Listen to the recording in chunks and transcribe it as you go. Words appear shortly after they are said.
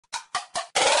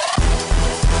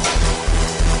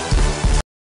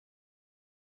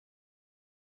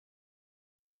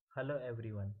Hello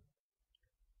everyone.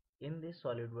 In this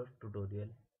SolidWork tutorial,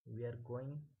 we are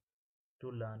going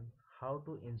to learn how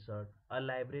to insert a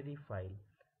library file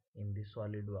in the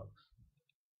SolidWorks.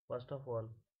 First of all,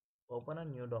 open a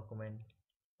new document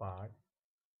part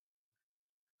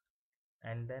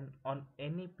and then on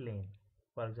any plane,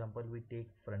 for example, we take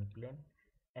front plane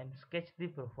and sketch the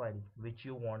profile which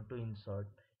you want to insert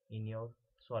in your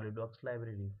SolidWorks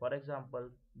library. For example,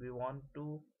 we want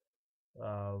to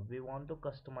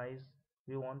customize,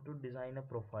 we want to design a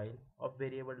profile of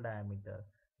variable diameter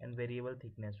and variable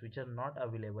thickness which are not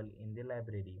available in the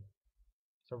library.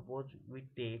 Suppose we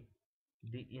take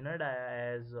the inner dia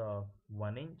as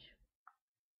 1 inch,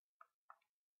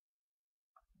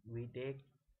 we take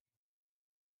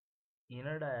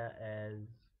inner dia as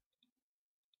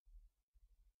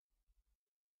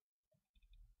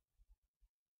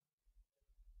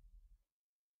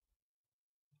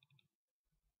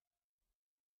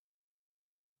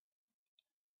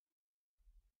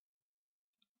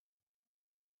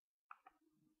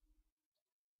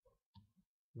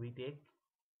we take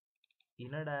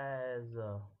inner dia as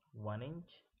 1 inch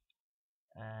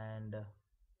and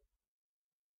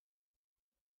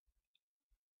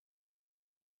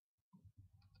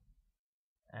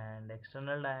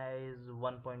external dia is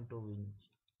 1.2 inch.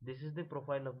 This is the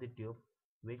profile of the tube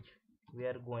which we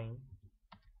are going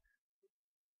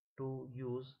to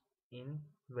use in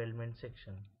weldment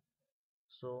section.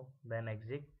 So then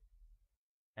exit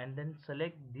and then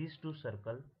select these two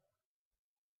circles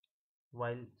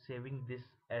while saving this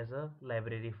as a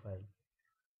library file.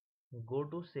 Go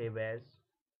to save as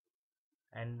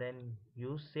and then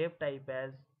use save type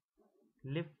as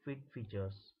live fit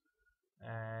features,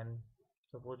 and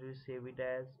suppose we save it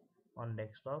as on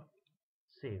desktop.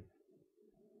 Save.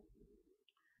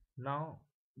 Now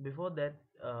before that,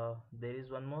 there is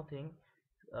one more thing.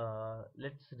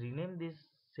 Let's rename this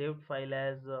saved file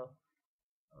as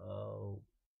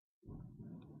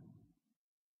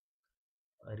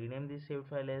rename this saved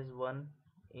file as 1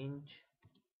 inch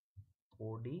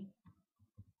OD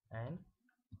and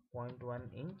zero point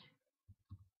 0.1 inch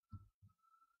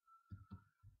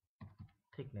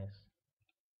thickness.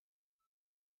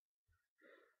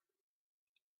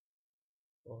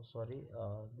 Oh sorry,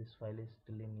 this file is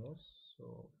still in use,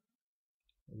 so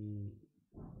we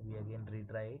we again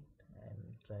retry it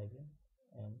and try again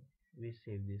and we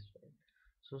save this file.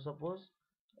 So suppose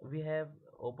we have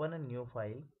open a new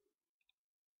file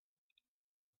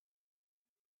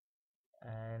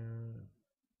and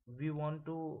we want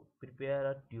to prepare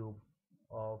a tube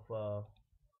of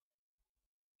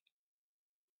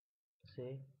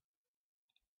say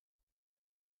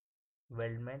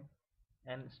weldment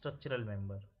and structural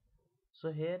member.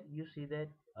 So here you see that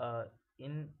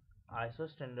in ISO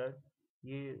standard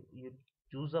you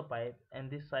choose a pipe and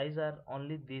the size are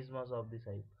only this much of the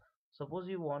size. Suppose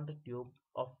you want a tube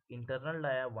of internal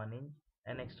dia 1 inch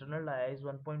and external dia is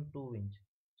 1.2 inch.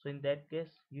 So in that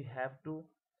case you have to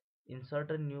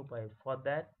insert a new pipe. For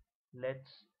that,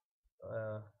 let's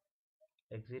uh,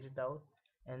 exit it out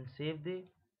and save the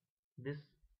this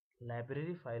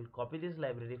library file. Copy this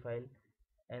library file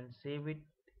and save it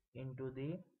into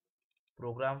the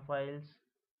program files,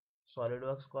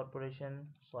 SolidWorks Corporation,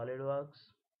 SolidWorks,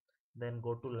 then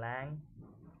go to lang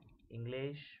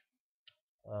English,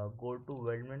 go to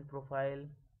weldment profile.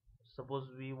 Suppose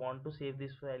we want to save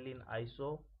this file in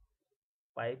ISO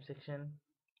pipe section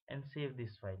and save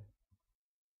this file.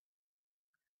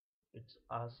 It's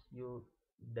ask you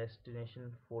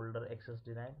destination folder access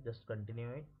denied, just continue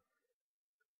it,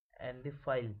 and the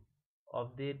file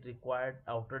of the required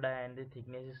outer dia and the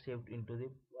thickness is saved into the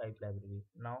pipe library.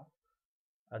 Now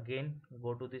again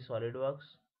go to the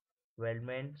SolidWorks,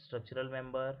 weldment, structural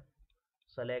member,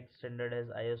 select standard as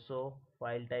ISO,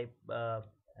 file type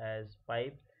as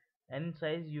pipe, and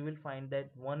size you will find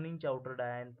that 1 inch outer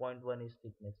dia and zero point 0.1 is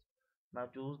thickness. Now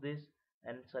choose this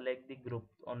and select the group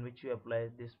on which you apply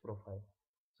this profile.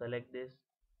 Select this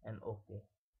and OK.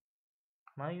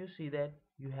 Now you see that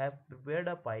you have prepared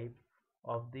a pipe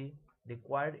of the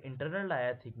required internal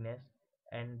dia thickness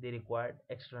and the required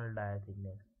external dia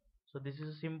thickness. So this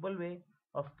is a simple way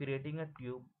of creating a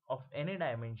tube of any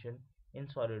dimension in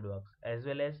SolidWorks, as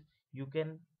well as you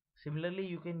can similarly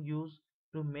you can use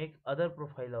to make other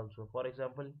profile also. For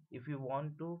example, uh, if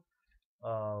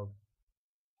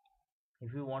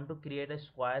you want to create a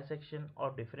square section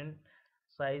of different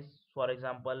size, for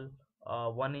example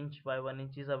 1 inch by 1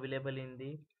 inch is available in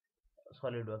the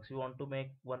SolidWorks. You want to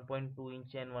make 1.2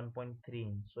 inch and 1.3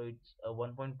 inch, so it's a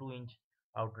 1.2 inch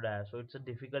outer dia, so it's a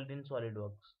difficult in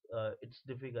SolidWorks. It's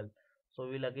difficult, so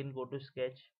we'll again go to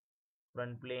sketch,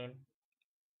 front plane,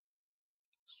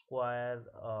 square,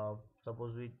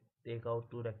 suppose we take out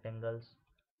two rectangles,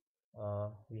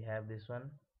 we have this one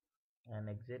and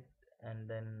exit, and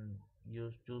then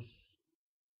use choose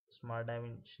smart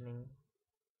dimensioning,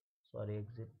 sorry,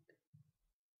 exit,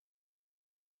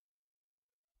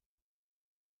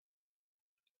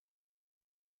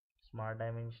 smart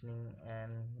dimensioning,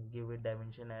 and give it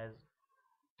dimension as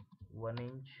 1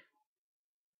 inch,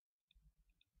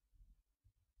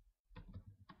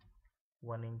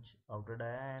 1 inch outer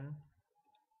dia, and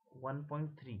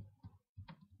 1.3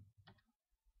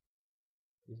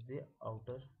 is the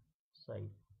outer side.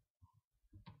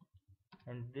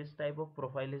 And this type of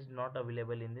profile is not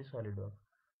available in the SolidWorks,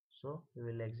 so we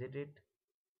will exit it.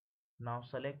 Now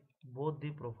select both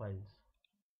the profiles,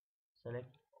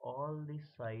 select all the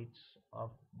sides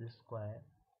of the square,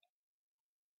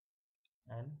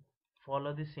 and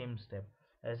follow the same step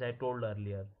as I told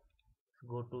earlier.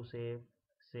 Go to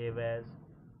save as,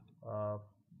 uh,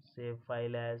 save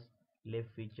file as, leave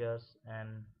features,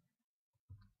 and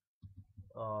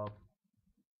uh,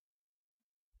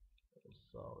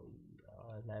 sorry,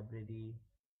 library,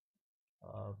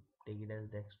 uh, take it as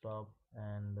desktop,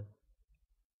 and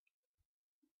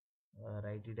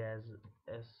write it as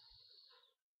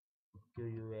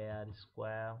square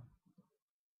square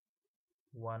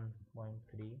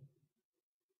 1.3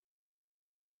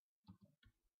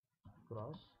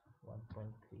 cross 1.3,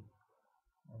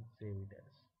 and save it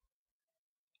as.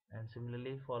 And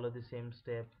similarly follow the same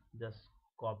step, just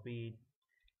copy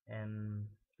it and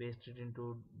paste it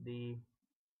into the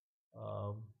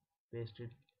uh, paste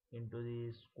it into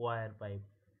the square pipe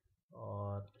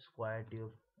or square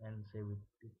tube and save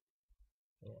it.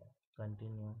 Yeah,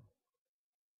 continue.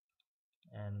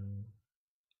 And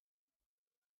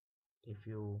if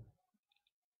you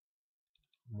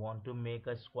want to make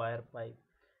a square pipe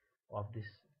of this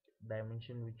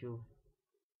dimension which you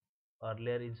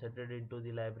earlier inserted into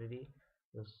the library,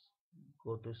 just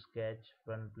go to sketch,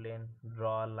 front plane,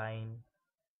 draw a line,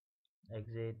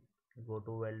 exit, go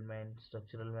to weldment,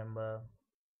 structural member,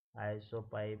 ISO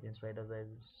pipe, in spite of that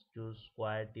choose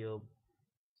square tube,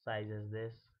 size as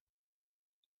this,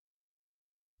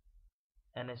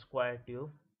 and a square tube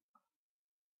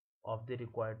of the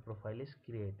required profile is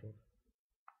created.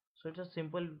 So it's a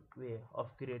simple way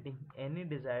of creating any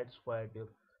desired square tube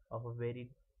of a very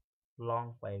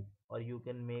long pipe, or you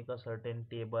can make a certain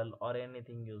table or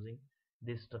anything using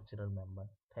this structural member.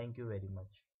 Thank you very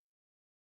much.